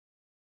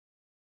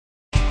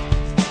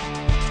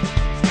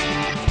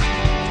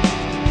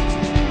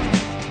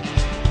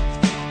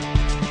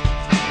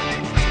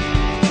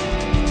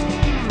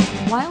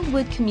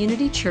Wildwood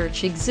Community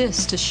Church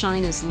exists to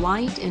shine as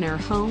light in our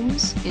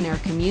homes, in our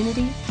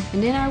community,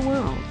 and in our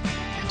world.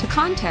 To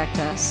contact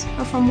us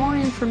or for more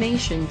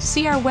information,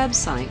 see our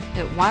website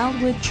at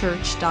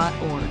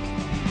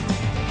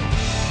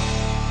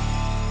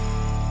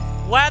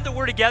wildwoodchurch.org. Glad that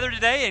we're together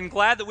today and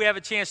glad that we have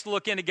a chance to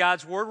look into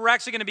God's Word. We're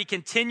actually going to be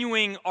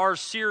continuing our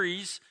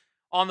series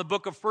on the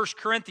book of 1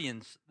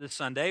 Corinthians this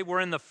Sunday.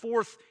 We're in the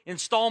fourth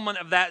installment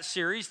of that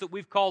series that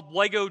we've called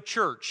Lego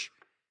Church,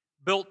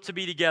 Built to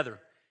be Together.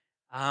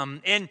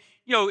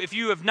 If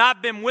you have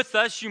not been with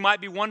us, you might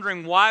be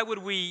wondering, why would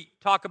we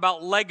talk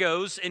about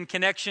Legos in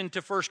connection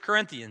to 1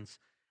 Corinthians?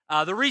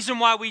 The reason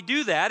why we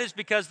do that is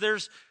because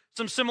there's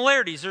some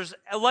similarities.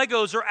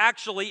 Legos are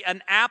actually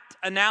an apt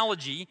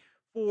analogy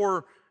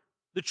for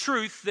the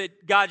truth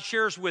that God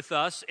shares with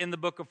us in the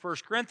book of 1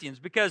 Corinthians,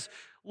 because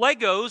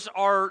Legos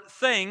are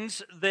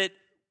things that,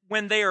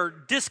 when they are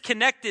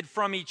disconnected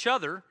from each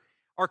other,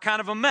 are kind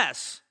of a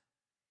mess,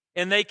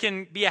 and they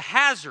can be a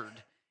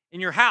hazard in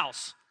your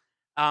house.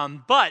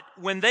 But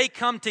when they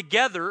come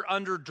together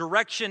under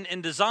direction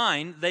and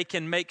design, they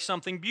can make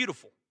something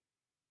beautiful,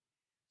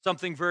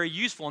 something very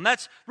useful. And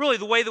that's really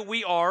the way that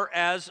we are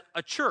as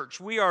a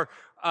church. We are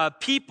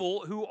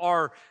people who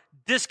are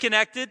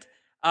disconnected,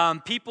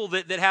 people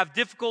that have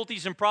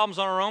difficulties and problems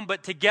on our own,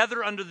 but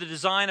together under the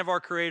design of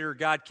our Creator,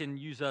 God can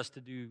use us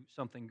to do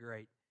something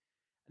great.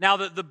 Now,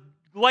 the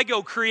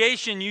Lego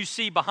creation you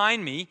see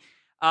behind me,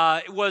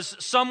 it was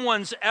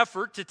someone's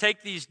effort to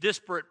take these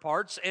disparate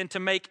parts and to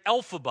make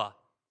Elphaba.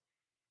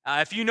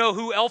 If you know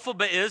who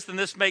Elphaba is, then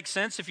this makes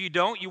sense. If you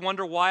don't, you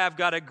wonder why I've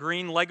got a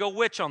green Lego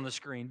witch on the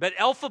screen. But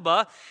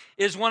Elphaba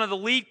is one of the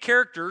lead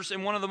characters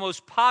in one of the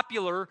most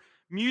popular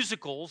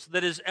musicals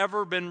that has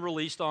ever been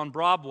released on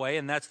Broadway,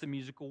 and that's the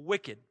musical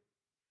Wicked.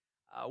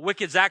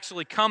 Wicked's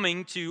actually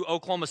coming to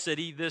Oklahoma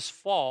City this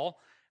fall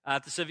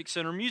at the Civic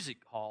Center Music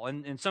Hall,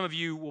 and some of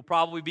you will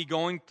probably be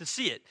going to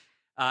see it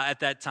at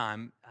that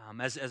time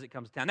as it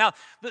comes to town. Now,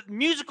 the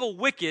musical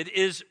Wicked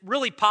is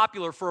really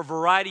popular for a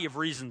variety of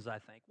reasons, I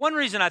think. One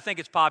reason I think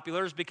it's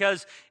popular is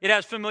because it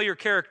has familiar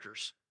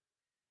characters.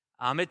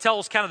 It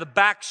tells kind of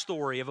the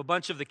backstory of a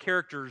bunch of the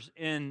characters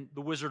in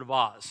The Wizard of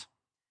Oz.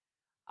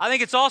 I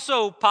think it's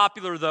also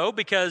popular, though,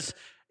 because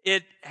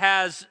it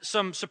has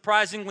some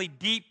surprisingly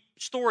deep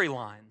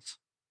storylines.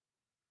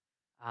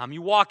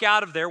 You walk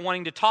out of there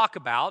wanting to talk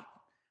about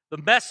the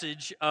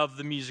message of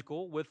the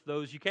musical with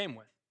those you came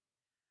with.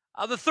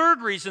 The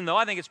third reason, though,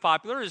 I think it's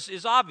popular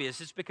is obvious.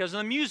 It's because of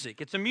the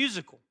music. It's a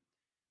musical.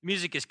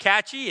 Music is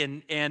catchy,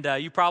 and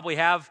you probably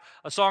have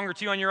a song or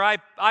two on your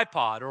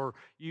iPod, or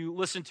you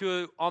listen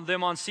to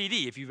them on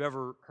CD if you've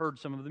ever heard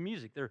some of the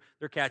music.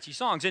 They're catchy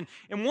songs. And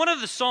one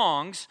of the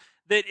songs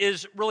that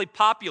is really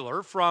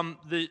popular from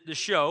the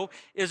show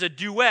is a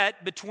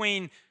duet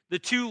between the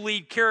two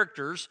lead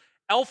characters,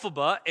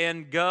 Elphaba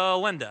and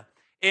Glinda.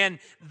 And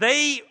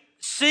they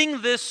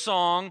sing this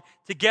song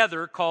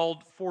together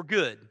called For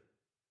Good.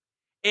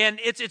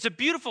 And it's a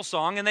beautiful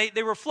song, and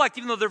they reflect,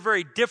 even though they're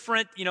very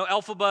different.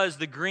 Elphaba is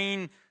the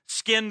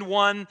green-skinned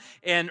one,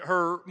 and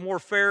her more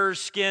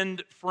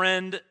fair-skinned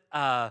friend,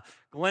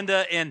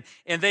 Glinda. And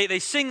they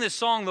sing this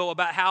song, though,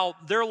 about how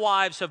their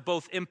lives have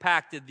both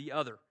impacted the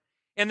other.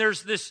 And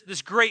there's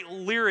this great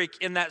lyric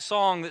in that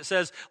song that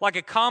says, like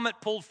a comet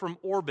pulled from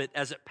orbit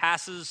as it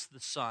passes the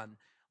sun,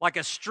 like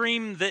a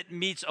stream that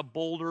meets a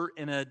boulder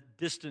in a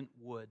distant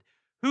wood.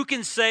 Who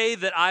can say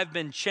that I've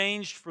been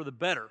changed for the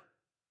better?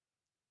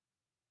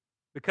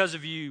 Because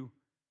of you,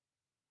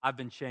 I've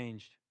been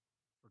changed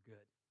for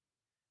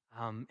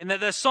good. And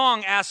the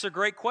song asks a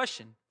great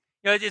question.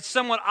 It's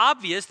somewhat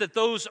obvious that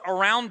those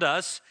around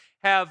us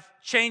have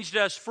changed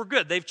us for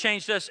good. They've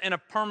changed us in a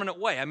permanent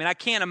way. I mean, I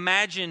can't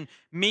imagine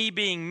me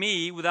being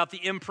me without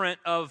the imprint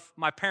of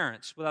my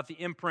parents, without the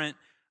imprint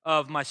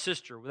of my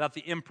sister, without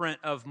the imprint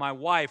of my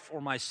wife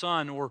or my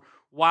son or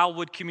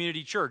Wildwood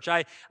Community Church.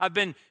 I've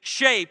been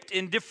shaped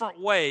in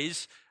different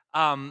ways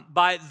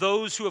by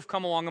those who have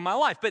come along in my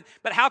life.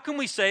 But how can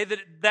we say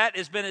that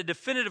has been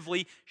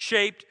definitively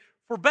shaped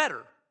for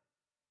better?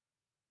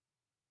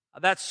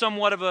 That's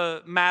somewhat of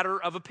a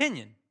matter of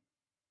opinion.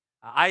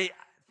 I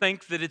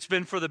think that it's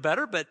been for the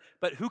better, but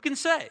who can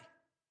say?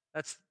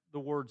 That's the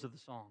words of the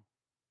song.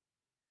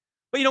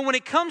 But when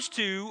it comes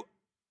to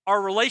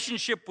our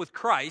relationship with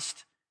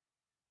Christ,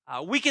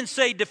 we can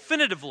say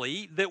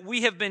definitively that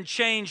we have been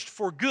changed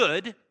for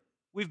good,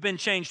 we've been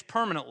changed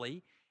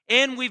permanently,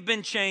 and we've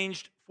been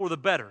changed for the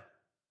better.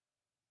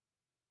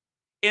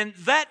 And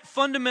that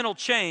fundamental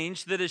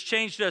change that has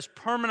changed us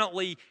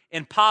permanently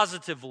and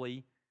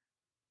positively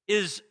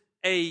is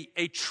a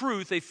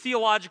truth, a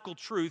theological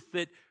truth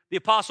that the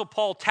Apostle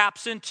Paul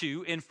taps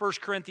into in 1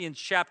 Corinthians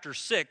chapter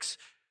 6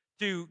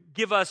 to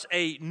give us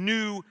a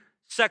new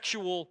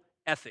sexual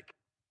ethic.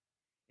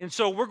 And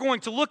so we're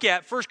going to look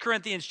at 1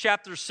 Corinthians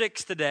chapter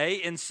 6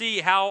 today and see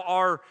how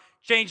our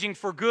changing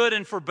for good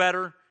and for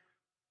better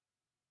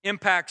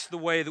impacts the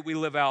way that we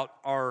live out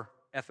our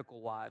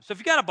ethical lives. So if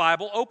you got a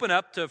Bible, open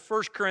up to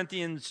 1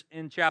 Corinthians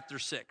in chapter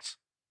 6.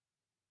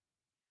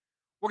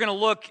 We're going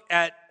to look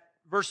at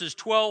verses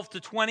 12 to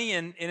 20,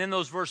 and in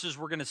those verses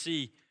we're going to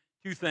see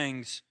two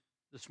things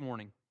this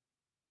morning.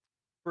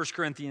 1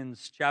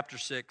 Corinthians chapter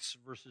 6,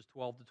 verses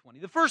 12 to 20.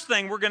 The first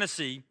thing we're going to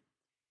see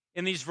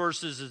in these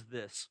verses is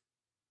this: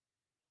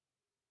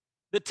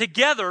 that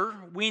together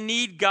we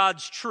need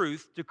God's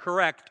truth to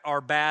correct our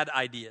bad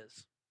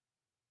ideas.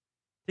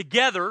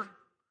 Together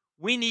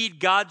we need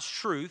God's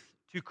truth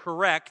to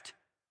correct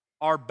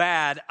our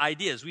bad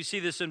ideas. We see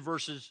this in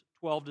verses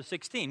 12 to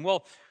 16.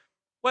 Well,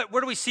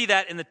 where do we see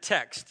that in the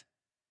text?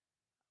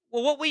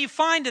 Well, what we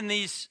find in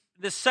this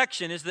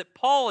section is that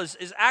Paul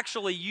is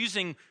actually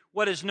using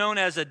what is known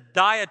as a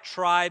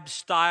diatribe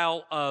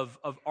style of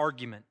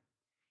argument.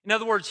 In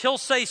other words, he'll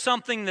say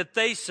something that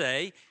they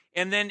say,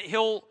 and then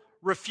he'll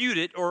refute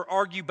it or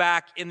argue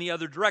back in the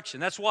other direction.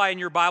 That's why in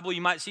your Bible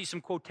you might see some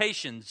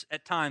quotations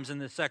at times in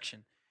this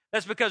section.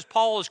 That's because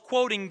Paul is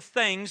quoting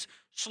things,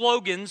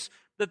 slogans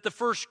that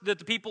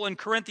the people in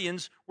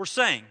Corinthians were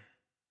saying.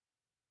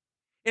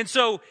 And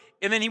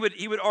then he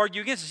would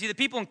argue against it. See, the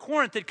people in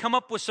Corinth had come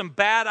up with some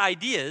bad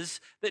ideas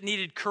that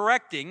needed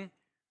correcting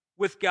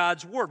with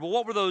God's word. Well,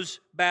 what were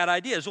those bad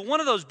ideas? Well, one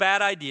of those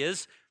bad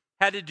ideas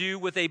had to do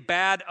with a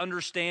bad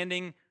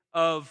understanding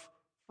of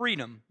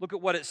freedom. Look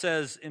at what it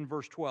says in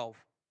verse 12.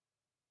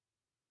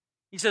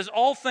 He says,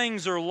 "All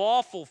things are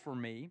lawful for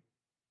me,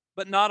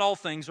 but not all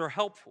things are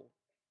helpful.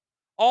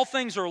 All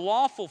things are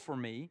lawful for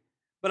me,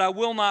 but I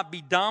will not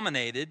be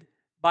dominated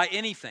by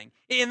anything."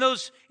 In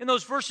those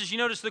verses, you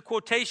notice the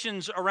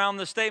quotations around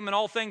the statement,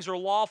 "All things are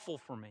lawful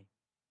for me."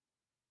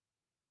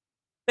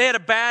 They had a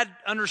bad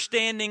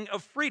understanding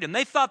of freedom.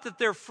 They thought that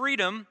their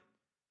freedom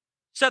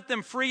set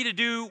them free to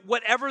do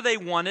whatever they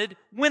wanted,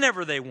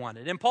 whenever they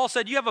wanted. And Paul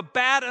said, you have a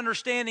bad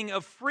understanding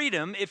of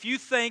freedom if you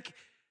think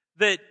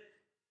that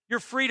your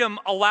freedom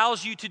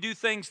allows you to do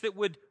things that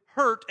would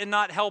hurt and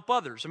not help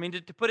others. I mean,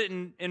 to put it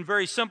in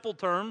very simple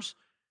terms,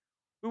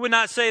 we would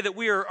not say that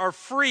we are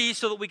free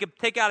so that we could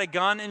take out a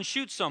gun and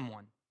shoot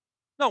someone.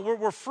 No,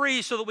 we're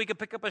free so that we could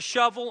pick up a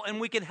shovel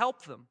and we can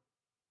help them.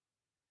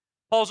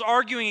 Paul's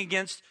arguing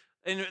against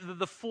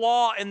the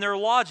flaw in their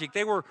logic.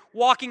 They were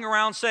walking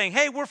around saying,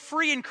 hey, we're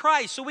free in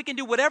Christ, so we can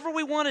do whatever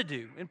we want to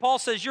do. And Paul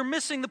says, you're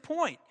missing the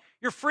point.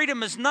 Your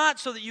freedom is not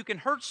so that you can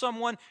hurt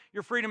someone.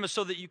 Your freedom is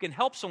so that you can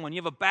help someone.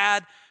 You have a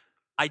bad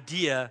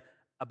idea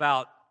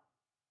about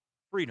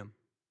freedom.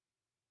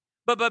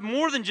 But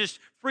more than just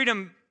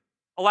freedom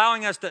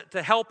allowing us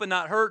to help and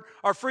not hurt,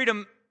 our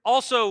freedom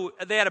also,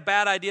 they had a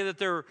bad idea that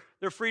their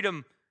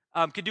freedom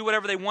could do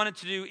whatever they wanted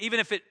to do, even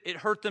if it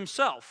hurt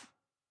themselves.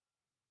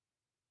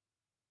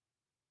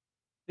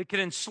 It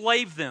could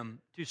enslave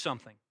them to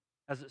something,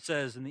 as it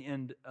says in the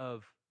end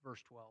of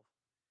verse 12.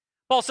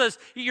 Paul says,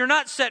 you're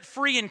not set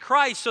free in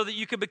Christ so that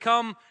you can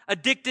become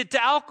addicted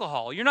to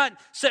alcohol. You're not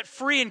set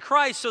free in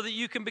Christ so that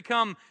you can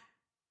become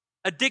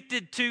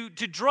addicted to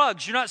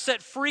drugs. You're not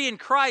set free in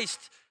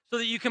Christ so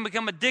that you can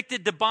become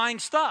addicted to buying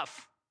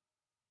stuff.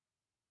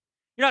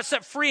 You're not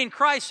set free in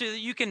Christ so that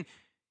you can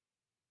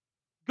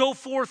go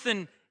forth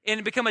and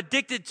become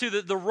addicted to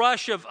the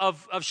rush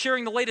of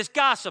sharing the latest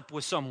gossip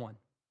with someone.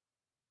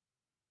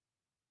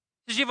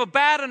 Because you have a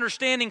bad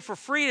understanding for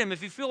freedom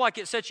if you feel like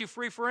it sets you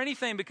free for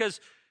anything,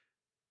 because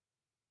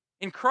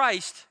in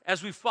Christ,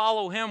 as we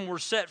follow Him, we're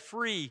set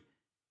free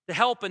to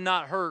help and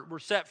not hurt. We're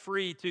set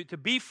free to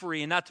be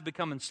free and not to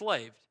become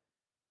enslaved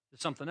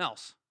to something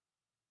else.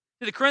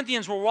 See, the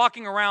Corinthians were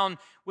walking around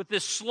with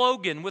this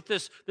slogan, with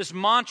this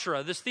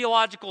mantra, this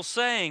theological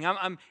saying,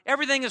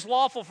 everything is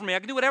lawful for me. I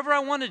can do whatever I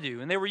want to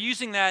do. And they were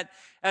using that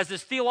as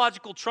this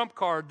theological trump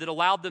card that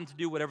allowed them to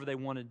do whatever they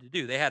wanted to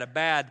do. They had a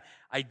bad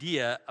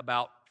idea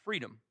about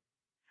freedom.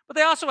 But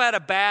they also had a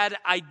bad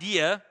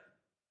idea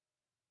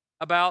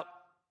about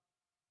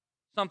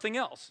something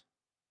else.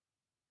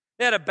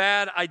 They had a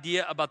bad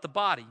idea about the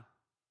body.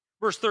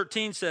 Verse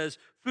 13 says,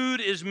 food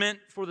is meant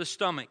for the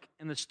stomach,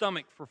 and the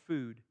stomach for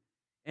food,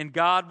 and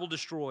God will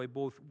destroy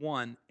both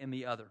one and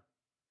the other.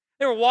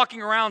 They were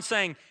walking around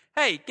saying,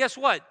 hey, guess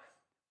what?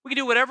 We can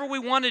do whatever we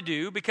want to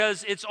do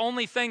because it's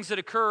only things that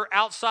occur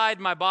outside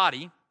my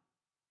body,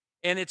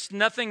 and it's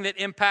nothing that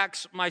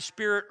impacts my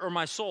spirit or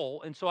my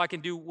soul, and so I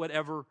can do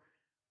whatever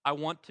I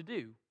want to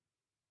do.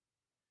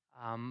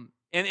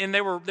 And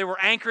they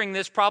were anchoring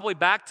this probably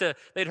back to,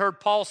 they'd heard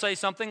Paul say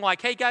something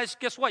like, hey guys,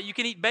 guess what? You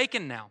can eat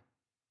bacon now.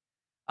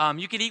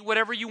 You can eat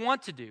whatever you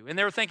want to do. And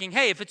they were thinking,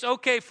 hey, if it's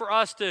okay for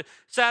us to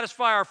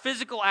satisfy our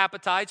physical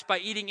appetites by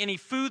eating any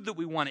food that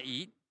we want to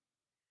eat,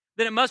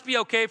 then it must be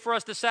okay for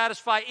us to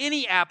satisfy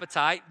any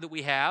appetite that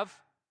we have,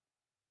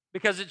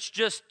 because it's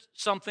just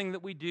something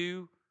that we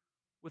do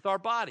with our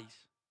bodies.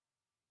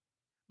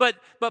 But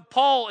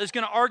Paul is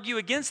going to argue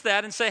against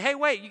that and say, hey,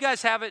 wait, you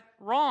guys have it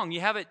wrong.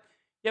 You have it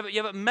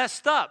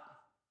messed up.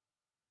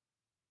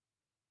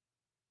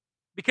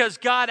 Because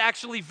God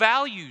actually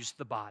values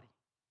the body.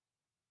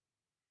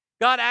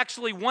 God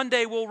actually one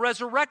day will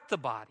resurrect the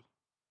body.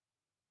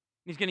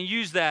 He's going to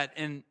use that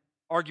in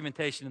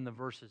argumentation in the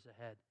verses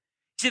ahead.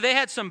 See, they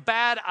had some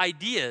bad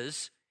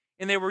ideas,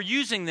 and they were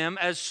using them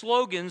as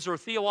slogans or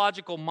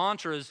theological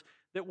mantras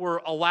that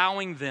were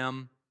allowing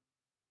them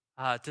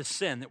to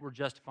sin, that we're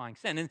justifying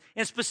sin.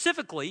 And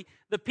specifically,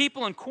 the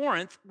people in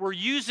Corinth were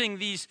using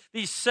these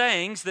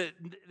sayings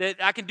that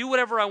I can do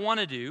whatever I want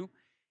to do,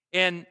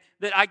 and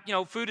that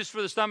food is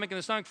for the stomach and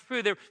the stomach for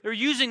food. They're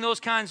using those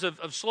kinds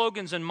of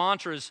slogans and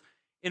mantras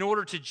in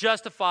order to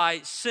justify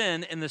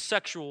sin in the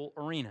sexual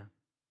arena.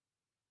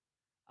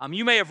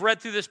 You may have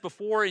read through this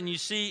before, and you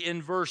see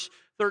in verse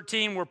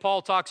 13 where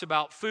Paul talks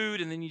about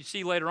food, and then you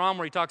see later on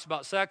where he talks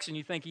about sex, and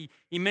you think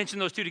he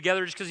mentioned those two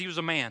together just because he was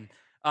a man.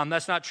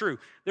 That's not true.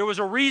 There was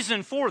a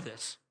reason for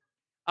this.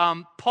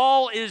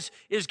 Paul is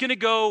going to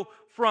go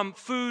from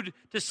food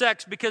to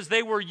sex because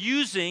they were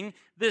using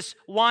this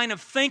line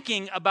of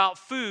thinking about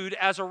food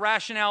as a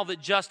rationale that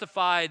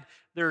justified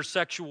their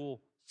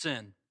sexual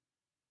sin.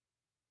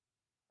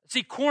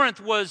 See, Corinth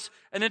was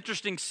an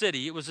interesting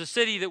city. It was a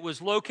city that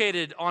was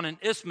located on an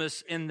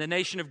isthmus in the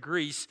nation of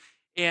Greece,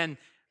 and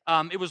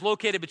it was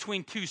located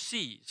between two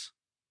seas.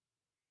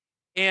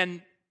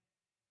 And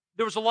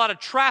there was a lot of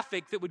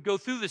traffic that would go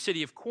through the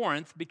city of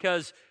Corinth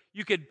because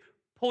you could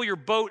pull your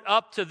boat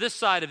up to this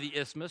side of the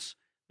isthmus.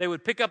 They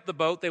would pick up the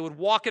boat, they would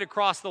walk it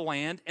across the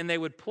land, and they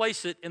would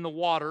place it in the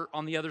water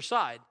on the other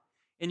side.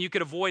 And you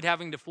could avoid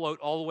having to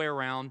float all the way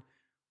around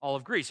all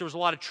of Greece. There was a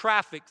lot of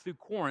traffic through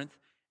Corinth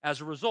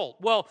as a result.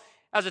 Well,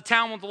 as a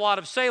town with a lot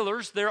of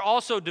sailors, there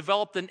also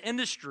developed an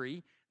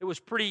industry that was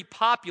pretty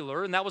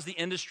popular, and that was the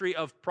industry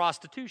of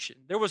prostitution.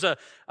 There was a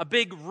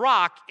big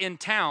rock in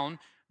town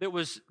that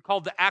was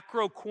called the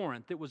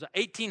Acrocorinth. It was an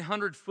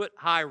 1,800-foot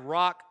high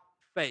rock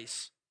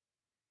face.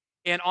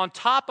 And on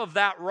top of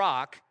that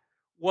rock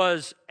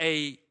was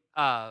a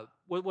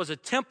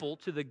temple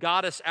to the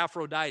goddess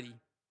Aphrodite.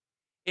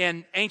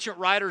 And ancient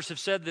writers have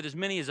said that as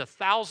many as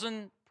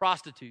 1,000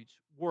 prostitutes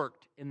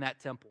worked in that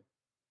temple.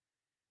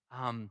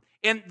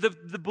 And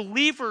the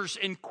believers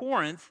in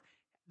Corinth,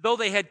 though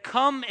they had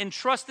come and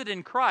trusted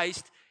in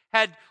Christ,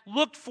 had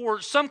looked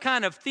for some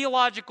kind of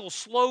theological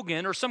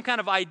slogan or some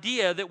kind of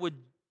idea that would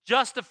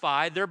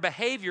justify their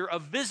behavior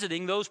of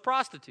visiting those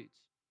prostitutes.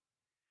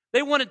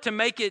 They wanted to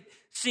make it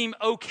seem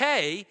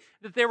okay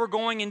that they were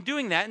going and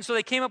doing that, and so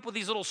they came up with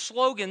these little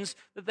slogans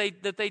that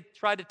they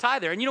tried to tie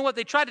there. And you know what?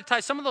 They tried to tie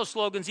some of those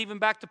slogans even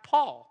back to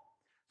Paul.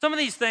 Some of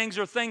these things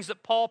are things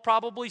that Paul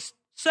probably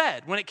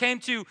said. When it came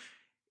to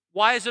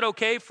why is it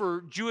okay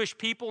for Jewish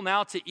people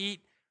now to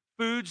eat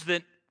foods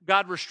that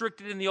God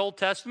restricted in the Old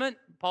Testament,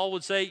 Paul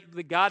would say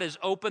that God has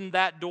opened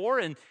that door,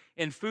 and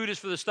food is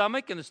for the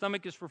stomach, and the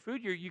stomach is for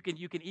food. You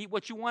can eat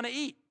what you want to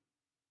eat.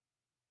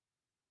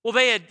 Well,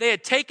 they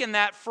had taken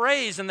that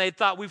phrase and they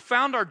thought, we've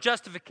found our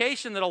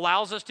justification that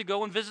allows us to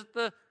go and visit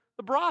the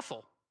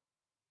brothel.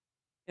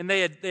 And they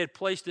had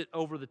placed it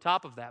over the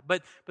top of that.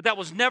 But that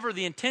was never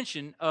the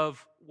intention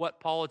of what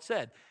Paul had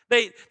said.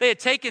 They had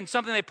taken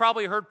something they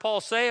probably heard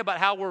Paul say about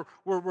how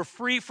we're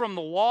free from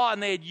the law,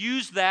 and they had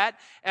used that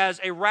as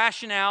a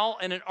rationale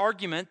and an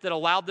argument that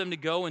allowed them to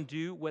go and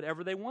do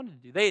whatever they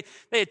wanted to do. They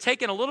had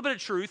taken a little bit of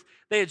truth,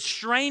 they had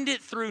strained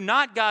it through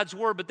not God's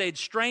word, but they had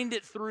strained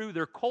it through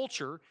their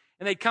culture,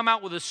 and they'd come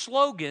out with a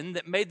slogan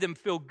that made them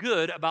feel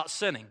good about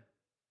sinning.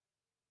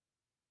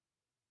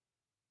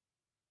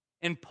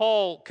 And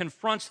Paul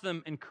confronts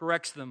them and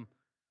corrects them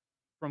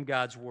from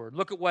God's word.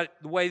 Look at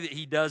the way that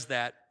he does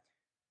that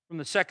from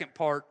the second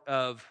part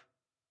of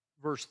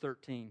verse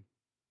 13.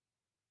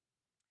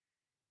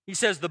 He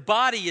says, the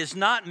body is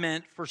not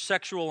meant for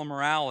sexual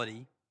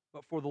immorality,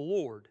 but for the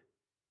Lord,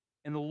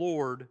 and the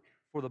Lord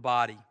for the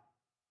body.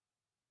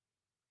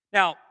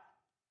 Now,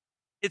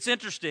 it's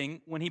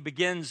interesting when he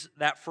begins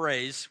that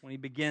phrase, when he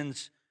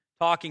begins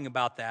talking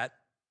about that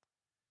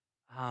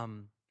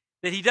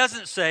he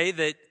doesn't say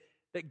that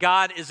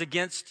God is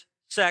against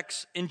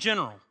sex in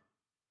general.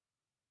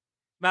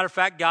 Matter of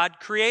fact, God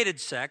created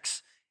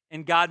sex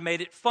and God made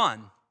it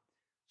fun.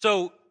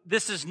 So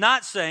this is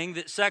not saying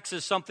that sex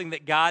is something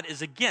that God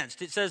is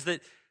against. It says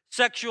that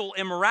sexual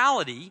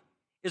immorality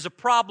is a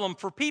problem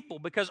for people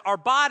because our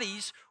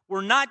bodies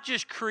were not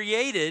just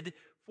created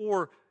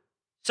for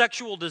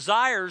sexual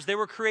desires, they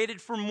were created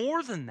for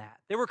more than that.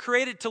 They were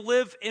created to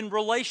live in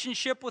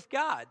relationship with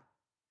God.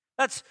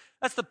 That's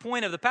the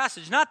point of the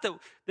passage. Not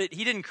that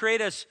he didn't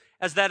create us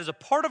as that as a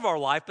part of our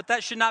life, but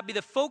that should not be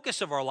the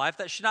focus of our life.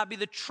 That should not be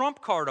the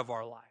trump card of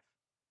our life.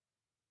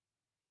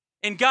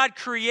 And God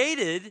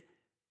created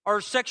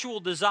our sexual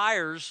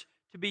desires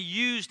to be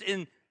used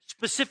in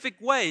specific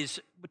ways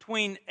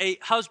between a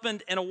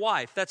husband and a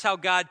wife. That's how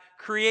God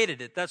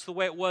created it. That's the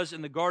way it was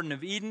in the Garden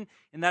of Eden,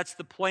 and that's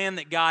the plan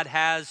that God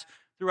has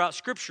throughout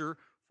Scripture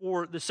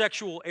for the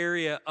sexual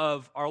area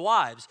of our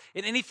lives.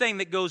 And anything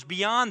that goes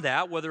beyond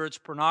that, whether it's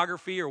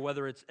pornography or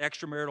whether it's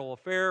extramarital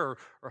affair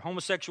or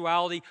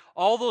homosexuality,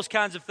 all those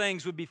kinds of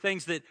things would be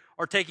things that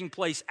are taking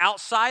place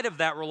outside of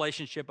that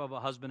relationship of a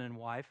husband and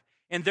wife,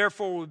 and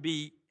therefore would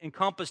be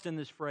encompassed in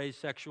this phrase,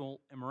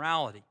 sexual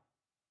immorality.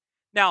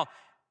 Now,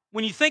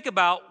 when you think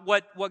about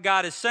what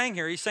God is saying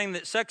here, he's saying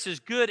that sex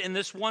is good in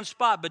this one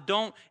spot, but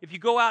if you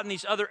go out in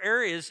these other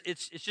areas,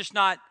 it's just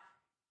not,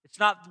 it's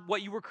not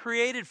what you were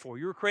created for.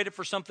 You were created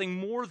for something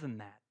more than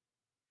that.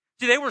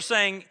 See, they were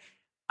saying,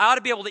 I ought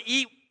to be able to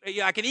eat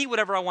I can eat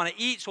whatever I want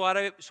to eat, so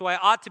I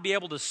ought to be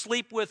able to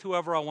sleep with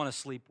whoever I want to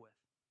sleep with.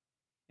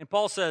 And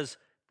Paul says,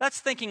 that's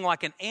thinking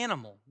like an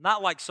animal,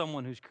 not like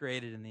someone who's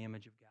created in the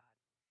image of God.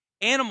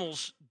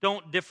 Animals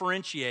don't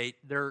differentiate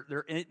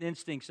their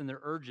instincts and their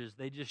urges.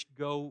 They just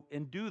go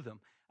and do them.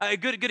 A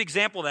good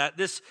example of that,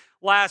 this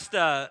last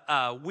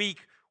week,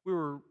 we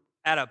were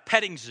at a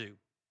petting zoo.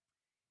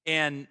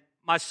 And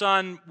my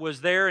son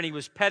was there, and he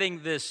was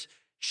petting this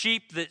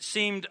sheep that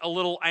seemed a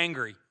little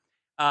angry.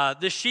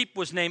 This sheep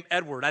was named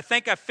Edward. I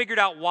think I figured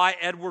out why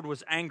Edward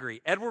was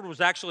angry. Edward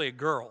was actually a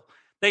girl.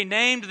 They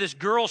named this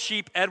girl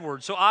sheep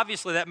Edward, so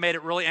obviously that made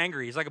it really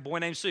angry. He's like a boy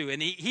named Sue,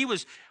 and he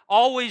was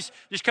always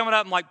just coming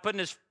up and like putting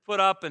his foot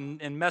up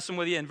and messing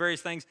with you and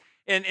various things.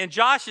 And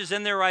Josh is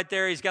in there right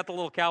there. He's got the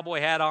little cowboy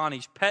hat on.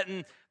 He's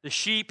petting the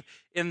sheep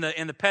in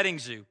the petting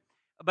zoo.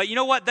 But you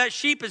know what? That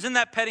sheep is in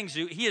that petting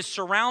zoo. He is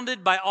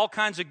surrounded by all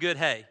kinds of good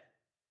hay.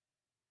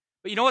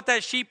 But you know what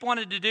that sheep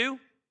wanted to do?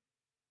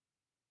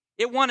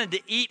 It wanted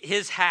to eat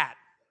his hat.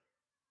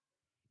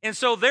 And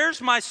so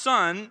there's my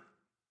son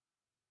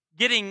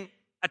getting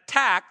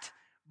attacked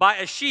by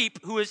a sheep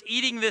who is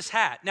eating this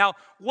hat. Now,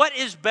 what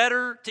is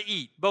better to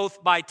eat,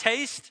 both by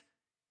taste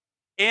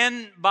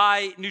and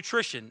by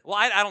nutrition? Well,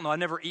 I don't know. I've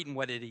never eaten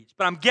what it eats.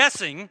 But I'm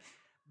guessing,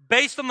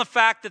 based on the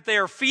fact that they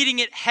are feeding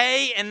it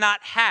hay and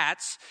not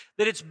hats,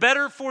 that it's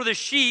better for the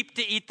sheep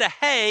to eat the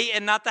hay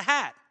and not the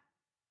hat.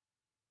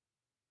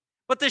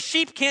 But the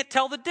sheep can't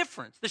tell the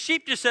difference. The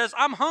sheep just says,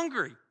 I'm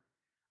hungry.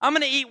 I'm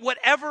going to eat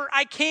whatever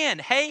I can.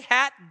 Hay,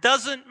 hat,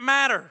 doesn't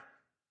matter.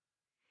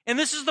 And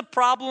this is the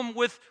problem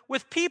with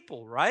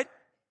people, right?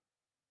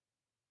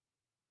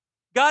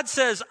 God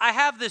says, I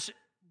have this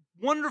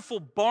wonderful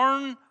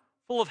barn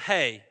full of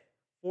hay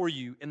for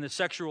you in the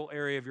sexual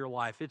area of your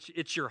life.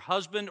 It's your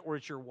husband or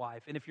it's your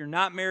wife. And if you're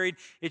not married,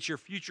 it's your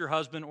future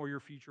husband or your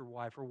future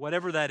wife or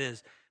whatever that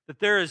is. That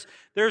there's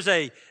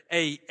a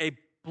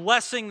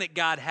blessing that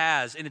God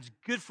has, and it's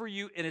good for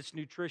you and it's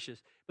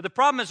nutritious. But the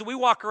problem is that we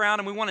walk around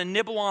and we want to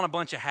nibble on a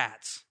bunch of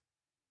hats.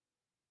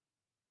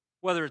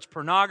 Whether it's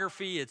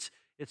pornography, it's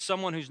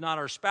someone who's not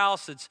our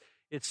spouse,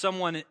 it's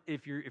someone,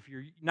 if you're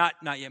not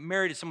yet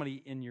married, it's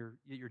somebody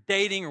you're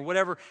dating or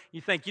whatever.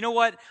 You think, you know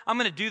what, I'm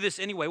going to do this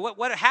anyway.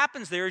 What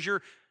happens there is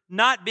you're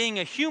not being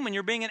a human,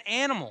 you're being an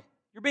animal.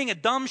 You're being a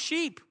dumb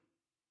sheep.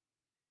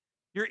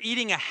 You're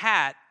eating a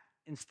hat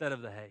instead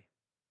of the hay.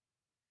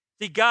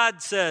 See,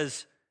 God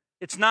says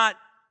it's not,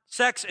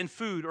 sex and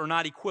food are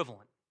not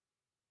equivalent.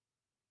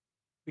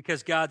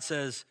 Because God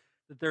says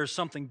that there's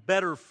something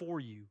better for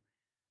you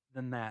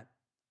than that.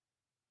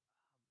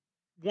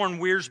 Warren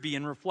Wiersbe,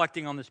 in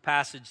reflecting on this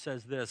passage,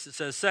 says this. It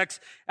says, sex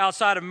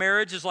outside of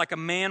marriage is like a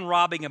man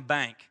robbing a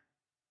bank.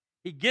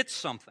 He gets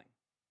something,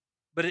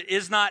 but it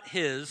is not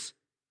his,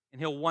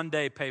 and he'll one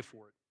day pay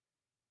for it.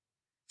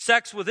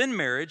 Sex within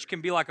marriage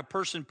can be like a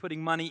person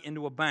putting money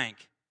into a bank.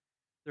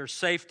 There's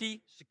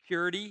safety,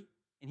 security,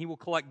 and he will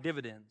collect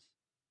dividends.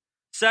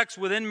 Sex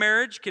within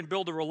marriage can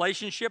build a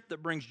relationship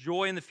that brings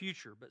joy in the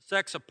future, but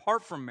sex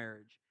apart from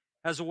marriage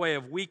has a way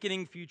of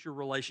weakening future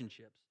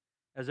relationships,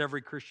 as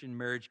every Christian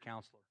marriage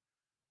counselor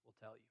will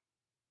tell you.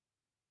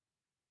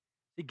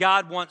 See,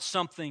 God wants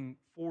something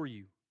for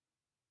you.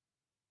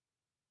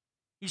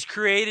 He's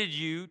created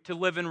you to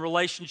live in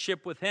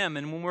relationship with Him,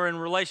 and when we're in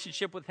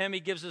relationship with Him, He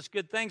gives us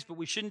good things, but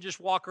we shouldn't just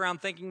walk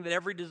around thinking that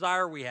every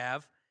desire we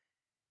have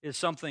is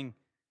something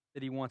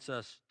that He wants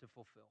us to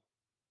fulfill.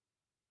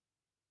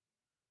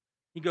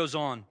 He goes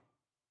on.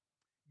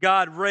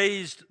 God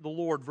raised the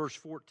Lord, verse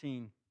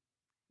 14,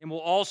 and will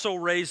also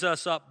raise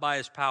us up by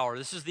His power.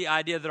 This is the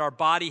idea that our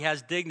body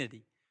has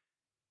dignity.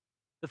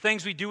 The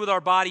things we do with our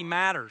body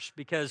matters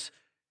because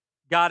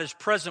God is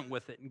present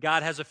with it, and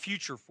God has a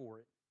future for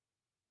it.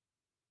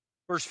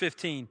 Verse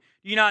 15,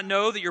 do you not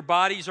know that your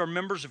bodies are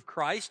members of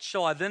Christ?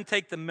 Shall I then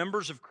take the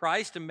members of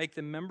Christ and make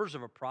them members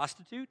of a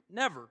prostitute?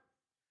 Never.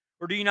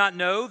 Or do you not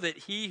know that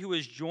he who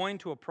is joined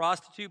to a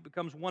prostitute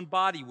becomes one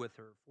body with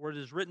her? For it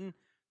is written,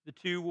 the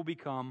two will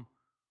become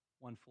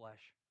one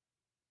flesh.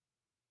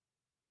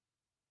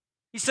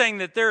 He's saying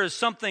that there is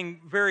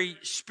something very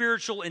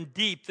spiritual and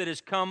deep that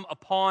has come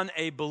upon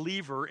a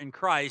believer in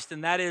Christ,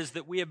 and that is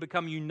that we have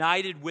become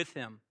united with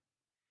Him.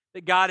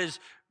 That God is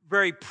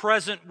very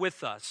present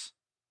with us.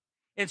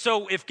 And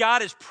so if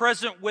God is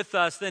present with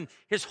us, then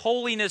His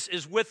holiness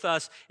is with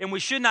us, and we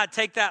should not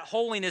take that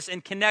holiness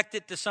and connect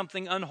it to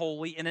something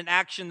unholy in an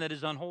action that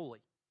is unholy.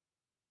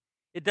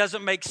 It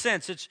doesn't make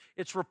sense.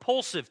 It's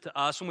repulsive to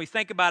us when we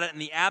think about it in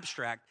the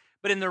abstract.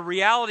 But in the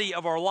reality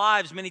of our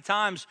lives, many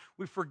times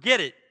we forget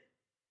it.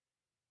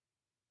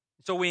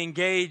 So we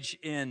engage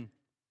in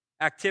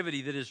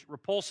activity that is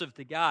repulsive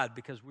to God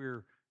because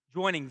we're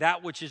joining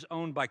that which is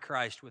owned by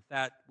Christ with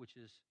that which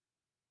is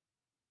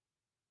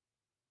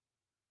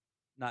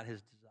not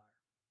His desire.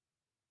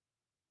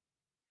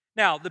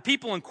 Now, the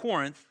people in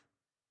Corinth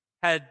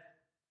had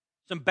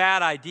some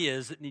bad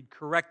ideas that need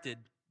corrected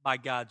by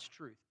God's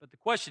truth. But the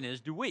question is,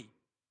 do we?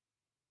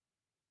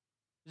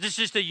 Is this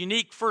just a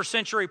unique first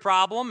century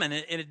problem and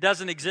it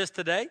doesn't exist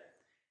today?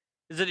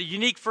 Is it a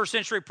unique first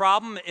century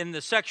problem in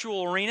the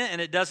sexual arena and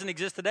it doesn't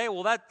exist today?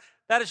 Well,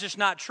 that is just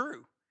not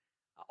true.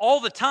 All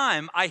the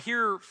time I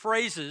hear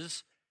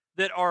phrases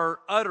that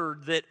are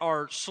uttered, that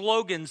are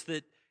slogans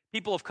that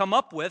people have come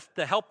up with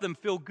to help them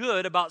feel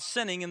good about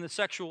sinning in the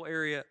sexual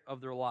area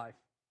of their life.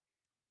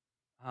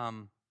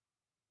 I'll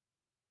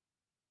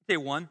tell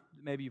you one,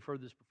 maybe you've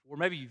heard this before,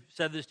 maybe you've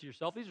said this to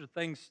yourself. These are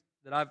things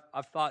that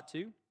I've thought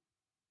too.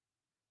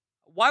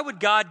 Why would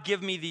God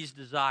give me these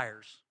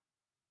desires?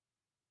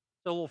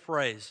 It's a little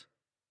phrase.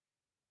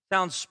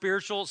 Sounds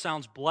spiritual, it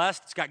sounds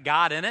blessed, it's got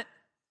God in it.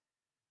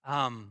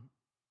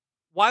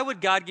 Why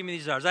would God give me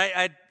these desires?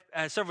 I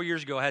several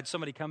years ago, I had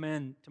somebody come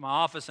in to my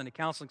office in a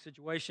counseling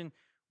situation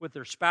with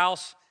their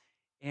spouse,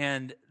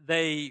 and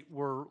they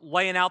were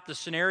laying out the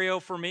scenario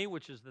for me,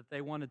 which is that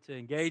they wanted to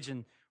engage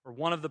in, or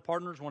one of the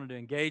partners wanted to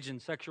engage in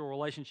sexual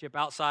relationship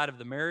outside of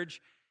the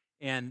marriage,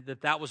 and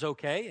that was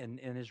okay, and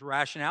his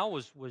rationale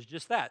was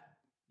just that.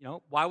 You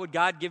know, why would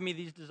God give me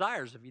these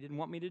desires if he didn't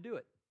want me to do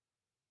it?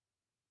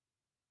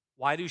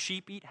 Why do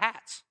sheep eat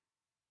hats?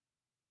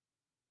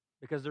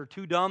 Because they're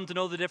too dumb to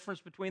know the difference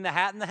between the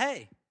hat and the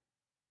hay.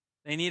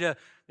 They need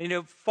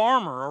a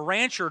farmer, a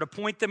rancher to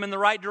point them in the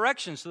right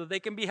direction so that they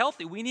can be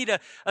healthy. We need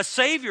a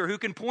Savior who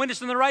can point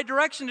us in the right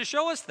direction to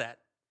show us that.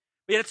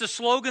 But yet it's a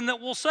slogan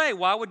that we'll say,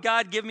 why would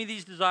God give me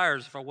these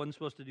desires if I wasn't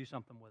supposed to do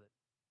something with it?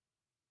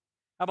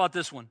 How about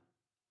this one?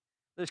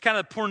 There's kind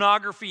of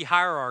pornography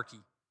hierarchy.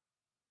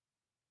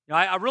 You know,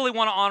 I really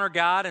want to honor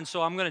God, and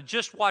so I'm going to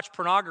just watch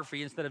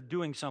pornography instead of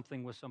doing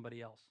something with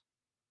somebody else.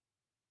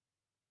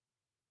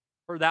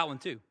 Heard that one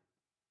too.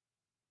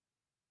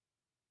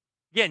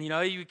 Again, you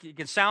know, it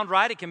can sound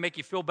right, it can make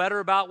you feel better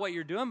about what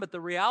you're doing, but the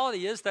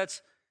reality is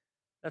that's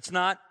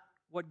not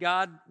what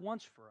God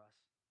wants for us.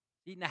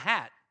 Eating a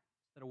hat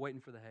instead of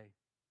waiting for the hay.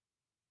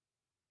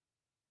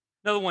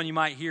 Another one you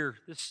might hear,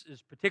 this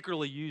is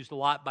particularly used a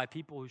lot by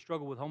people who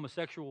struggle with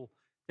homosexual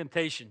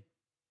temptation.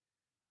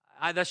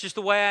 That's just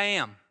the way I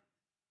am.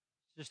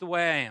 Just the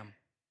way I am.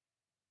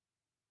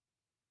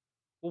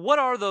 Well, what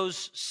are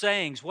those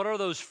sayings? What are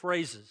those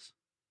phrases?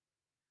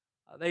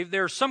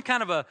 They're some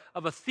kind of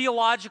a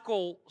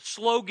theological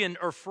slogan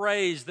or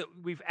phrase that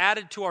we've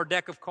added to our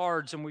deck of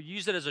cards, and we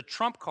use it as a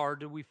trump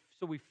card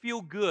so we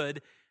feel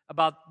good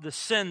about the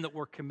sin that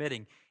we're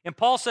committing. And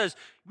Paul says,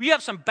 you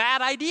have some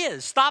bad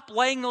ideas. Stop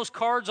laying those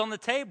cards on the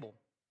table.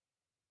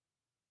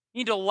 You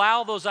need to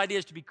allow those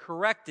ideas to be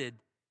corrected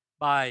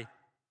by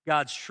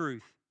God's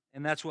truth.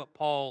 And that's what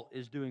Paul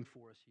is doing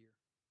for us here.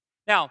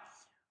 Now,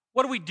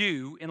 what do we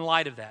do in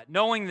light of that?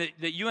 Knowing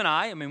that you and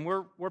I mean,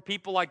 we're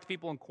people like the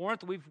people in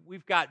Corinth.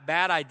 We've got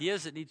bad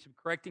ideas that need some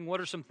correcting. What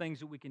are some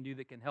things that we can do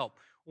that can help?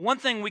 One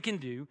thing we can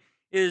do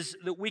is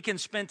that we can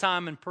spend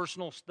time in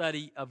personal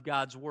study of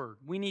God's Word.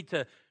 We need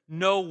to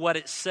know what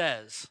it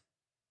says.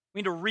 We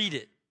need to read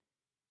it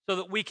so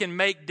that we can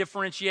make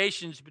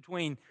differentiations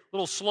between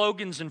little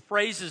slogans and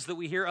phrases that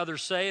we hear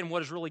others say and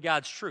what is really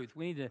God's truth.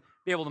 We need to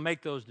be able to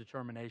make those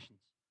determinations.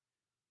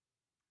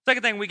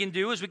 Second thing we can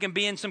do is we can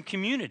be in some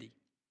community.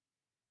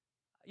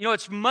 You know,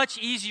 it's much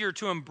easier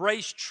to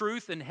embrace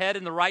truth and head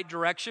in the right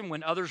direction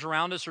when others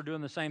around us are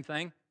doing the same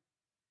thing.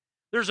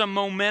 There's a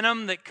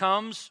momentum that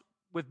comes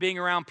with being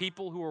around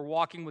people who are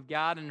walking with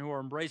God and who are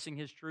embracing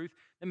His truth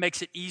that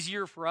makes it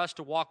easier for us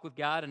to walk with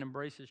God and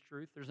embrace His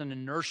truth. There's an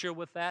inertia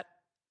with that.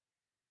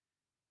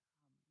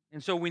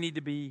 And so we need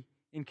to be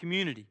in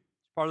community.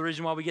 It's part of the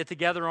reason why we get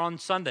together on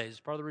Sundays. It's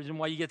part of the reason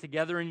why you get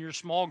together in your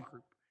small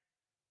group.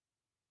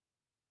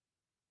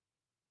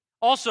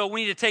 Also,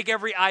 we need to take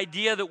every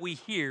idea that we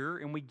hear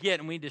and we get,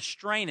 and we need to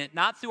strain it,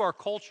 not through our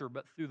culture,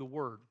 but through the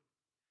Word.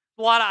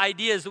 A lot of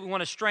ideas that we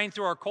want to strain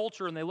through our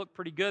culture, and they look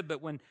pretty good,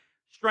 but when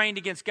strained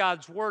against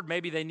God's Word,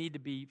 maybe they need to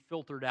be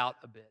filtered out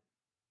a bit.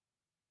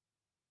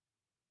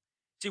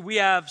 See, we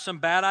have some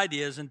bad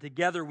ideas, and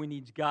together we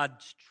need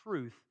God's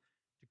truth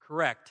to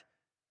correct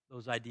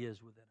those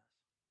ideas within us.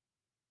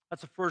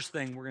 That's the first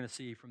thing we're going to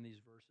see from these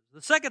verses.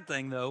 The second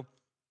thing, though,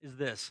 is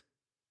this.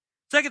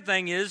 Second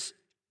thing is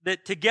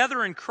that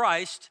together in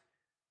Christ,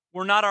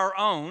 we're not our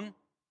own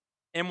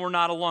and we're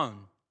not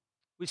alone.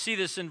 We see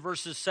this in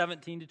verses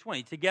 17 to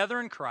 20. Together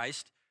in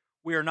Christ,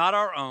 we are not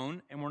our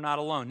own and we're not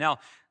alone. Now,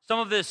 some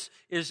of this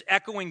is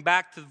echoing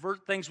back to the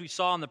things we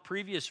saw in the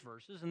previous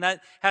verses, and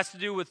that has to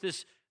do with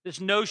this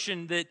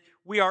notion that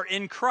we are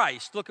in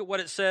Christ. Look at what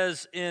it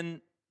says in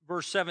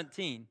verse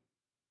 17.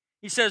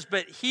 He says,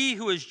 "But he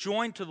who is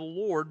joined to the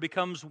Lord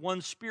becomes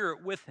one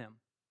spirit with him."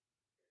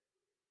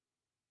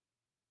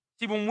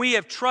 See, when we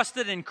have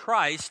trusted in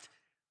Christ,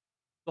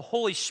 the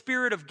Holy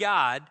Spirit of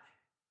God,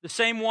 the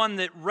same one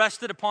that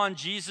rested upon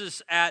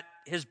Jesus at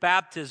his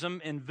baptism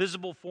in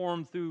visible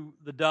form through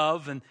the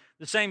dove, and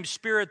the same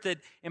Spirit that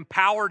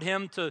empowered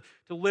him to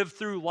live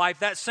through life,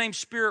 that same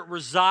Spirit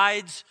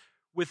resides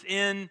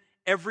within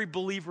every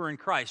believer in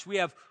Christ. We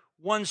have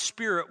one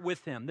Spirit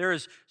with him. There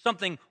is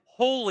something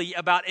holy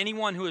about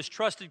anyone who has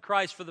trusted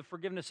Christ for the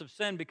forgiveness of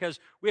sin because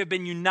we have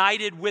been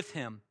united with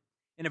him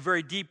in a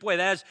very deep way.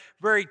 That has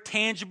very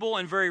tangible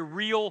and very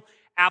real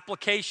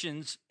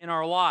applications in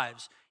our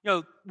lives. You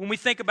know, when we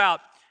think about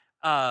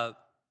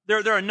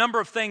there are a number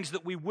of things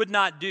that we would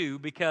not do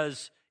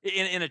because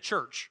in a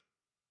church.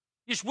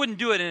 You just wouldn't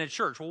do it in a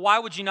church. Well, why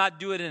would you not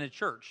do it in a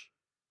church?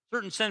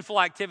 Certain sinful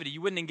activity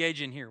you wouldn't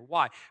engage in here.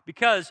 Why?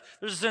 Because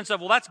there's a sense of,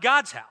 well, that's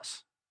God's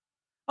house.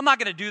 I'm not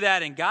going to do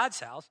that in God's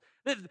house.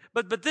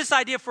 But this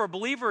idea for a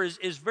believer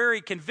is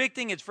very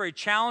convicting. It's very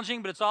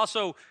challenging, but it's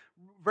also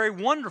very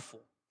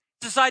wonderful.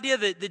 It's this idea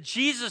that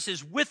Jesus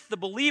is with the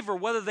believer,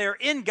 whether they're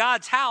in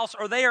God's house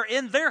or they are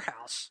in their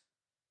house.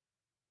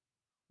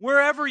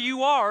 Wherever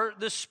you are,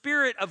 the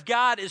Spirit of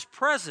God is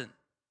present.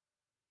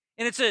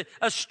 And it's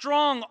a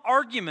strong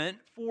argument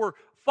for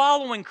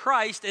following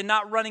Christ and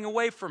not running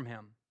away from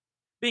Him.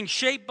 Being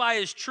shaped by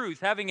His truth,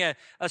 having a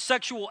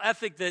sexual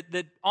ethic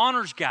that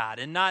honors God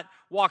and not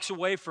walks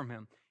away from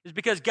Him, is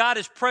because God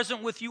is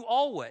present with you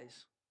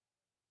always.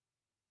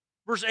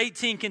 Verse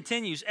 18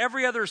 continues,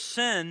 every other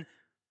sin,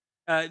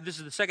 this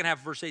is the second half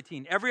of verse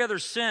 18, every other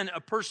sin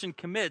a person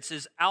commits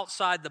is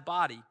outside the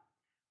body,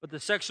 but the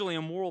sexually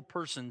immoral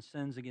person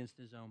sins against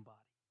his own body.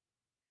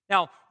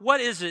 Now, what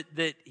is it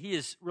that he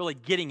is really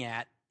getting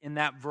at in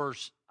that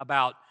verse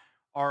about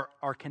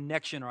our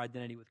connection or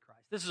identity with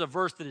Christ? This is a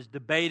verse that is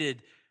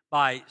debated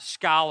by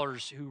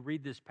scholars who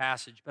read this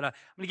passage, but I'm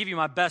going to give you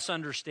my best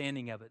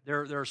understanding of it.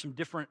 There are some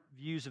different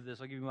views of this.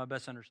 I'll give you my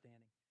best understanding.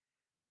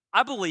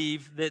 I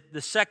believe that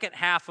the second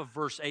half of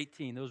verse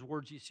 18, those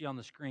words you see on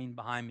the screen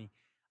behind me,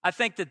 I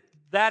think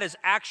that is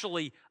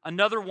actually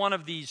another one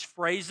of these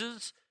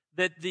phrases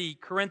that the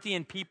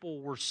Corinthian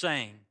people were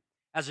saying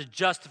as a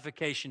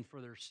justification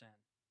for their sin.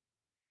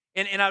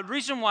 And the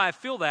reason why I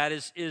feel that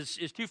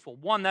is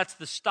twofold. One, that's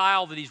the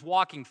style that he's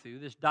walking through,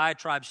 this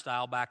diatribe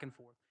style back and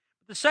forth.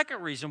 But the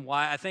second reason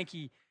why I think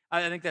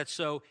that's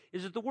so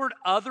is that the word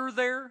other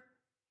there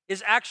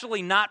is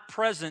actually not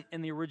present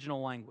in the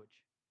original language.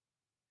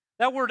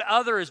 That word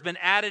other has been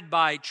added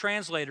by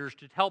translators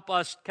to help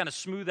us kind of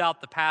smooth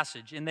out the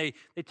passage. And they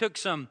took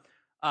some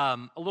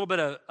a little bit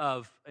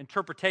of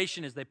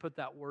interpretation as they put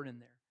that word in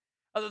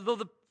there. Though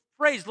the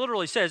phrase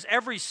literally says,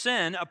 every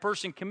sin a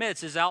person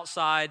commits is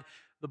outside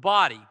the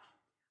body.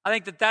 I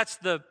think that's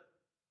the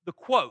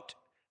quote.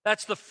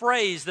 That's the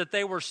phrase that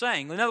they were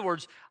saying. In other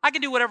words, I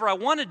can do whatever I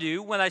want to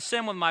do when I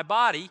sin with my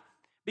body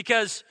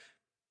because,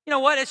 you know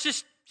what, it's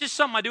just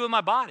something I do with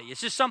my body.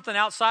 It's just something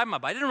outside my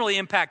body. It didn't really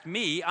impact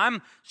me.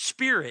 I'm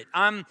spirit.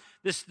 I'm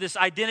this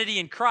identity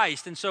in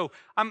Christ. And so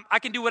I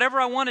can do whatever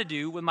I want to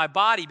do with my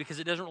body because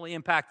it doesn't really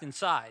impact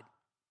inside.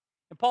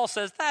 And Paul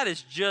says that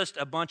is just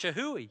a bunch of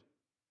hooey.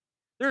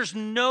 There's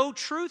no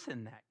truth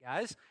in that,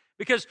 guys,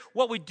 because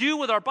what we do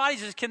with our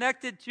bodies is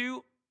connected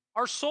to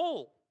our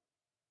soul.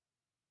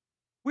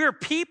 We are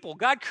people.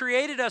 God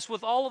created us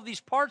with all of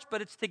these parts,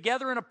 but it's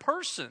together in a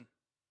person.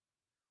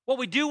 What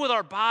we do with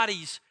our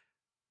bodies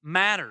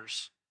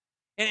matters.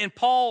 And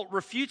Paul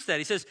refutes that.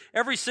 He says,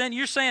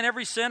 you're saying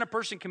every sin a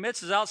person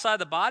commits is outside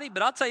the body,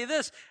 but I'll tell you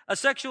this, a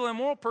sexually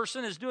immoral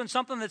person is doing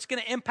something that's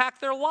going to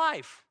impact their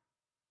life.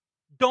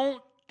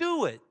 Don't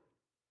do it.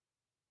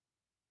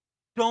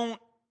 Don't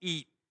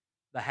eat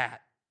the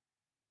hat.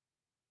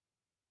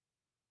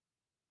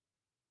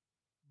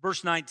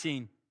 Verse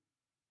 19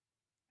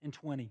 and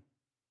 20.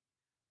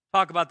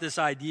 Talk about this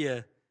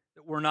idea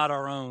that we're not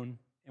our own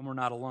and we're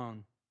not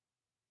alone.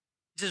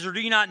 He says, or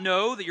do you not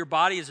know that your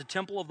body is a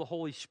temple of the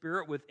Holy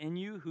Spirit within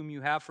you, whom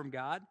you have from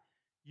God?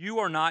 You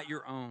are not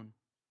your own,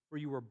 for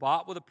you were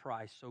bought with a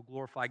price, so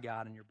glorify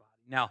God in your body.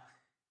 Now,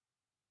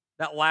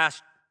 that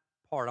last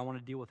part, I want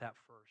to deal with that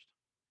first.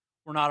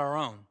 We're not our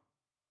own.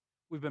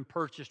 We've been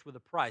purchased with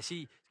a price.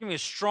 He's giving a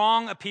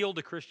strong appeal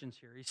to Christians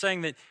here. He's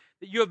saying that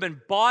you have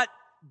been bought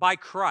by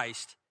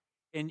Christ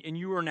and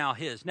you are now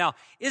His. Now,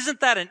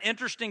 isn't that an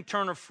interesting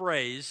turn of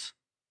phrase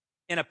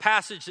in a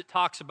passage that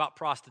talks about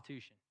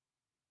prostitution?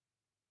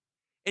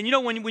 And you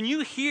know, when you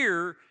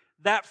hear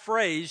that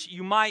phrase,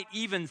 you might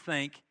even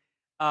think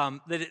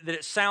that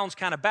it sounds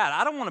kind of bad.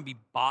 I don't want to be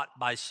bought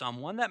by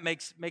someone. That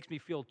makes me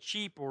feel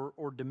cheap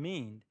or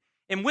demeaned.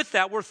 And with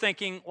that, we're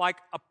thinking like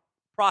a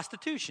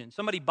prostitution.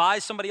 Somebody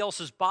buys somebody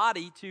else's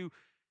body to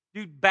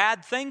do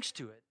bad things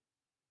to it.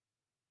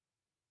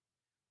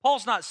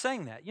 Paul's not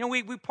saying that. You know,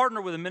 we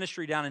partner with a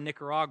ministry down in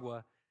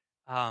Nicaragua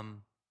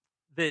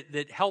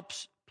that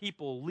helps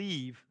people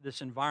leave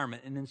this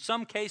environment. And in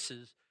some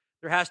cases,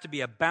 there has to be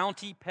a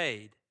bounty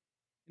paid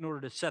in order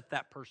to set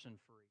that person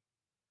free.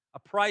 A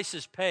price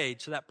is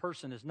paid so that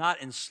person is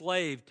not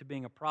enslaved to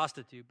being a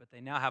prostitute, but they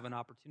now have an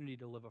opportunity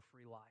to live a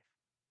free life.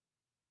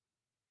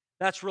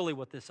 That's really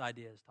what this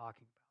idea is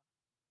talking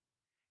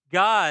about.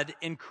 God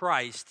in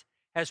Christ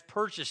has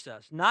purchased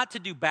us, not to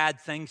do bad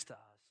things to us,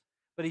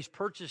 but He's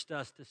purchased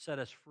us to set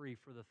us free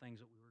for the things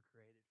that we were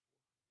created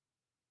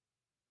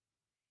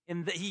for.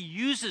 And that He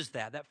uses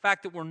that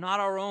fact that we're not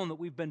our own, that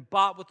we've been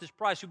bought with this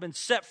price, we've been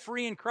set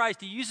free in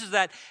Christ. He uses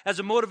that as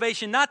a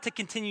motivation not to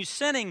continue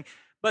sinning,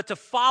 but to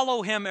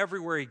follow Him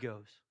everywhere He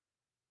goes.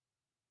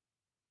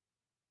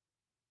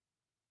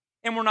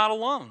 And we're not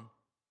alone.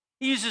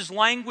 He uses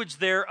language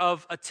there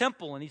of a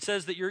temple, and he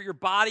says that your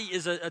body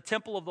is a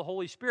temple of the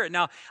Holy Spirit.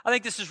 Now, I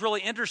think this is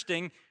really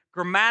interesting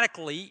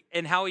grammatically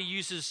in how he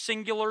uses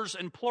singulars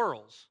and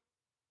plurals.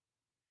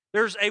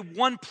 There's a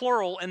one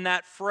plural in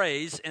that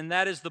phrase, and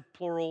that is the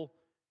plural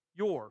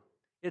your.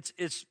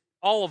 It's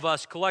all of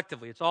us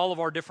collectively. It's all of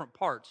our different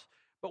parts.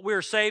 But we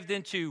are saved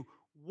into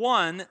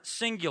one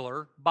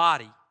singular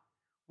body.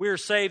 We are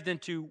saved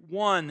into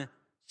one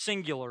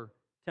singular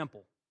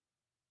temple.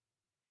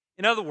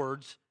 In other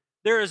words,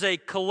 there is a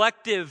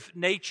collective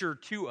nature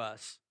to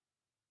us.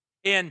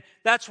 And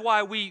that's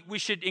why we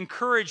should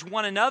encourage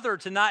one another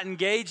to not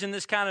engage in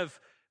this kind of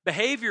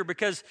behavior,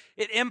 because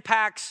it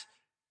impacts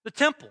the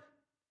temple.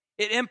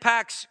 It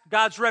impacts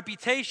God's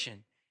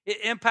reputation. It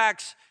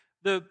impacts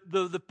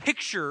the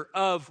picture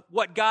of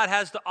what God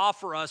has to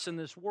offer us in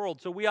this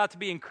world. So we ought to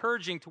be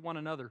encouraging to one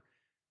another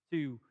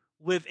to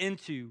live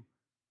into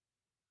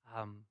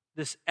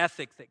this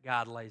ethic that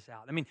God lays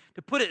out. I mean,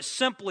 to put it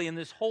simply in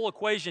this whole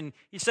equation,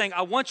 he's saying,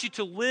 I want you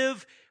to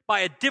live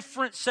by a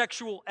different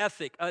sexual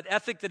ethic, an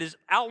ethic that is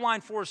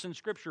outlined for us in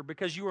Scripture,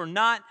 because you are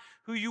not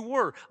who you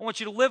were. I want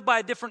you to live by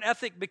a different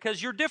ethic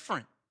because you're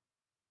different.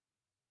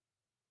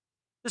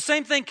 The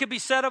same thing could be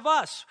said of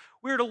us.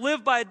 We are to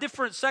live by a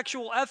different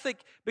sexual ethic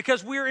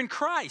because we are in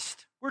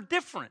Christ. We're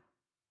different.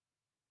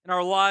 And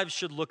our lives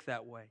should look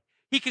that way.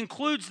 He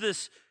concludes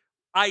this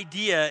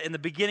idea in the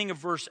beginning of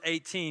verse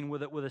 18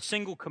 with a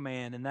single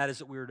command, and that is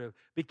that we are to,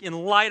 in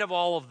light of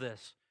all of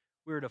this,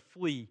 we are to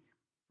flee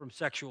from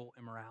sexual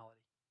immorality.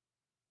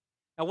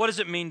 Now, what does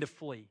it mean to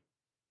flee?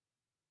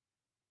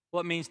 Well,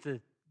 it means to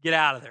get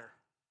out of there.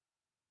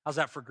 How's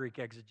that for Greek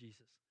exegesis?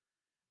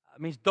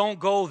 It means don't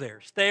go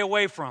there. Stay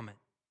away from it.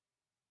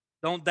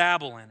 Don't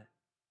dabble in it.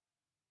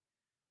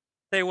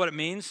 Tell you what it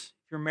means.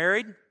 If you're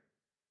married, it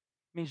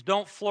means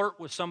don't flirt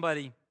with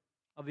somebody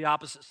of the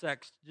opposite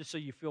sex just so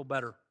you feel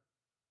better.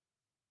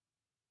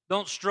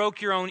 Don't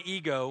stroke your own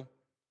ego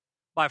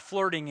by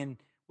flirting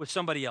with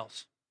somebody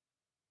else.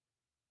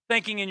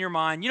 Thinking in your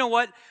mind, you know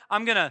what,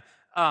 I'm going to,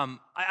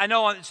 I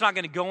know it's not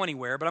going to go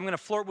anywhere, but I'm going to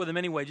flirt with him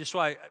anyway just so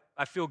I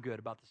feel good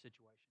about the situation.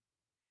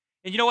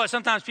 And you know what,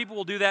 sometimes people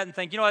will do that and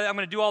think, you know what, I'm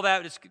going to do all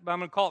that, I'm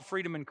going to call it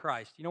freedom in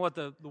Christ. You know what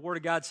the Word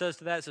of God says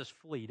to that? It says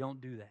flee, don't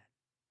do that.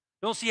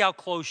 Don't see how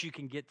close you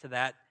can get to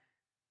that.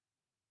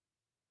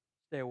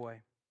 Stay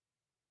away.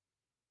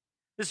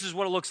 This is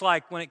what it looks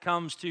like when it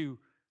comes to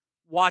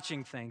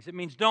watching things. It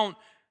means don't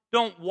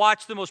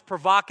watch the most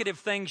provocative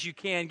things you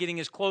can, getting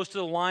as close to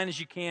the line as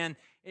you can.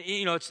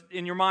 You know, it's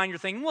in your mind you're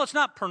thinking, well, it's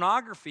not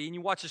pornography, and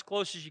you watch as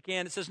close as you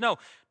can. It says, no,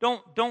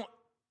 don't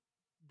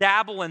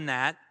dabble in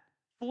that.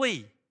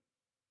 Flee.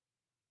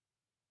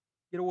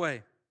 Get away.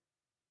 It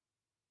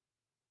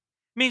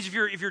means if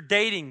you're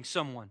dating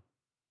someone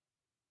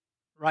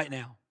right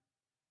now,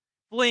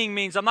 fleeing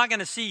means I'm not going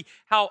to see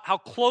how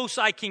close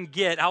I can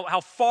get,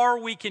 how far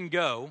we can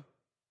go.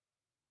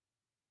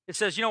 It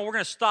says, you know, we're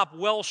going to stop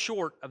well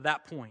short of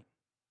that point.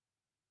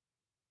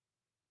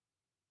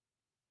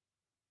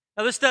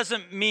 Now, this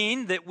doesn't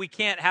mean that we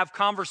can't have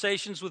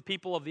conversations with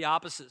people of the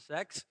opposite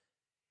sex.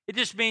 It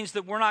just means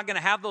that we're not going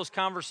to have those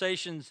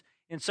conversations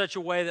in such a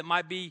way that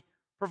might be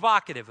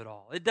provocative at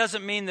all. It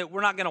doesn't mean that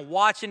we're not going to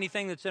watch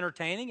anything that's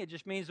entertaining. It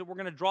just means that we're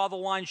going to draw the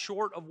line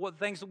short of what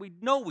things that we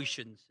know we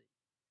shouldn't see.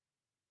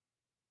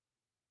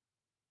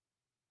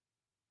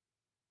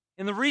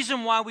 And the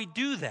reason why we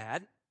do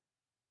that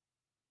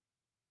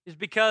is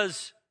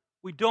because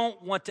we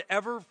don't want to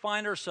ever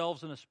find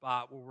ourselves in a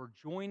spot where we're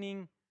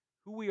joining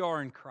who we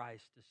are in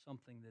Christ to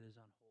something that is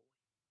unholy.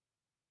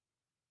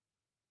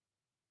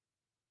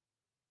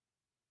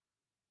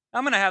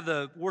 I'm going to have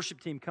the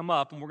worship team come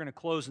up, and we're going to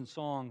close in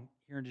song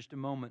here in just a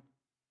moment.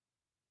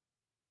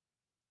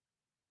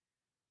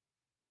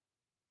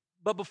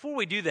 But before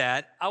we do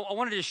that, I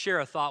wanted to just share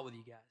a thought with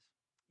you guys.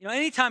 You know,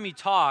 anytime you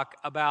talk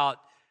about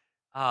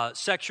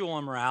sexual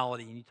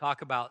immorality and you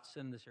talk about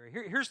sin in this area,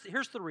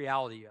 here's the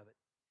reality of it.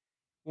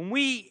 When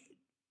we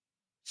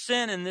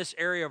sin in this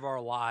area of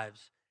our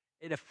lives,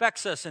 it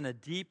affects us in a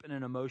deep and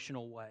an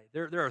emotional way.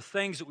 There are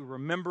things that we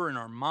remember in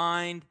our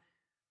mind,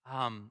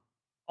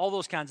 all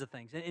those kinds of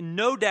things. And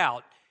no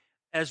doubt,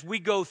 as we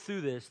go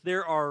through this,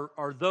 there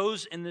are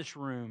those in this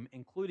room,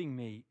 including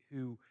me,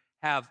 who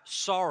have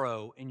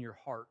sorrow in your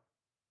heart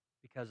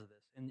because of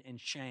this, and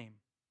shame.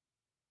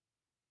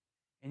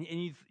 And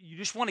you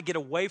just want to get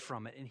away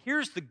from it. And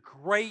here's the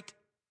great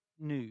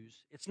news.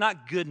 It's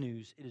not good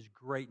news, it is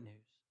great news.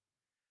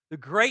 The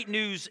great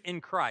news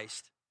in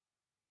Christ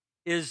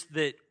is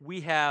that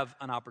we have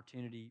an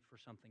opportunity for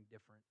something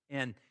different.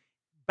 And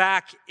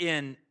back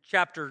in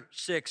chapter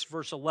 6,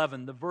 verse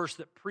 11, the verse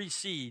that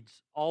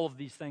precedes all of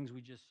these things we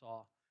just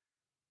saw,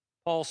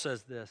 Paul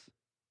says this.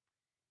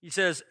 He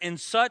says, and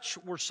such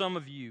were some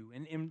of you.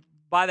 And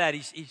by that,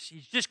 he's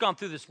just gone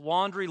through this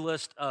laundry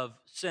list of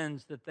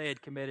sins that they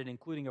had committed,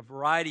 including a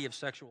variety of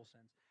sexual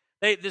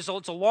sins.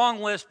 It's a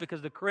long list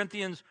because the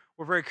Corinthians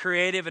were very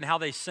creative in how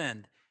they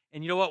sinned.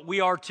 And you know what?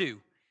 We are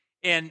too.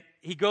 And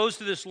he goes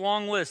through this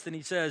long list and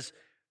he says,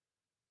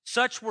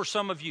 such were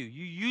some of you.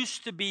 You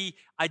used to be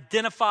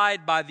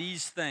identified by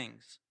these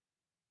things.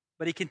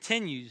 But he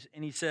continues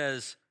and he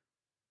says,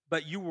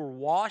 but you were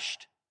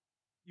washed,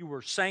 you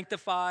were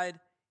sanctified,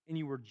 and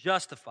you were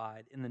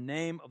justified in the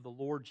name of the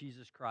Lord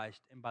Jesus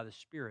Christ and by the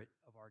Spirit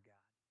of our God.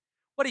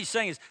 What he's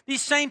saying is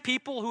these same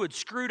people who had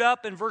screwed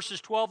up in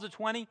verses 12 to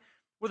 20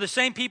 were the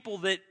same people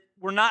that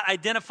were not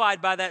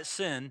identified by that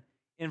sin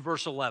in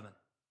verse 11.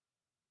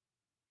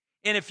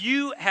 And if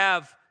you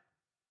have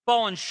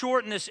fallen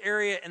short in this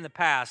area in the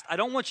past, I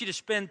don't want you to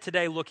spend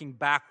today looking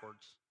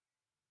backwards.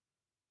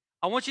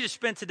 I want you to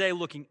spend today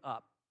looking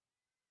up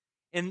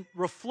and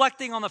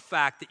reflecting on the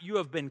fact that you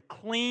have been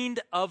cleaned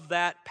of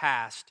that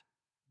past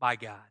by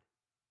God.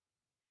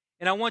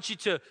 And I want you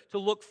to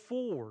look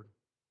forward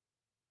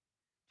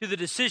to the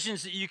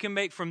decisions that you can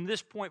make from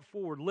this point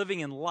forward,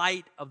 living in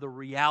light of the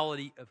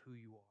reality of who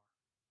you are.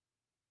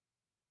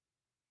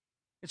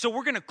 And so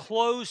we're going to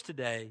close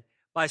today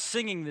by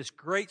singing this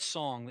great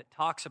song that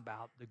talks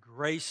about the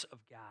grace of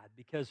God,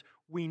 because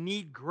we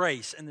need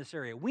grace in this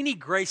area. We need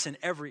grace in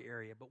every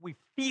area, but we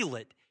feel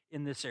it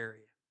in this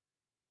area.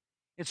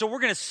 And so we're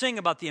going to sing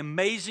about the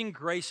amazing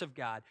grace of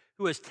God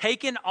who has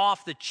taken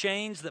off the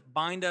chains that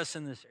bind us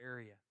in this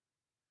area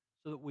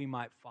so that we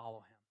might follow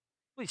him.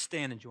 Please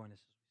stand and join us.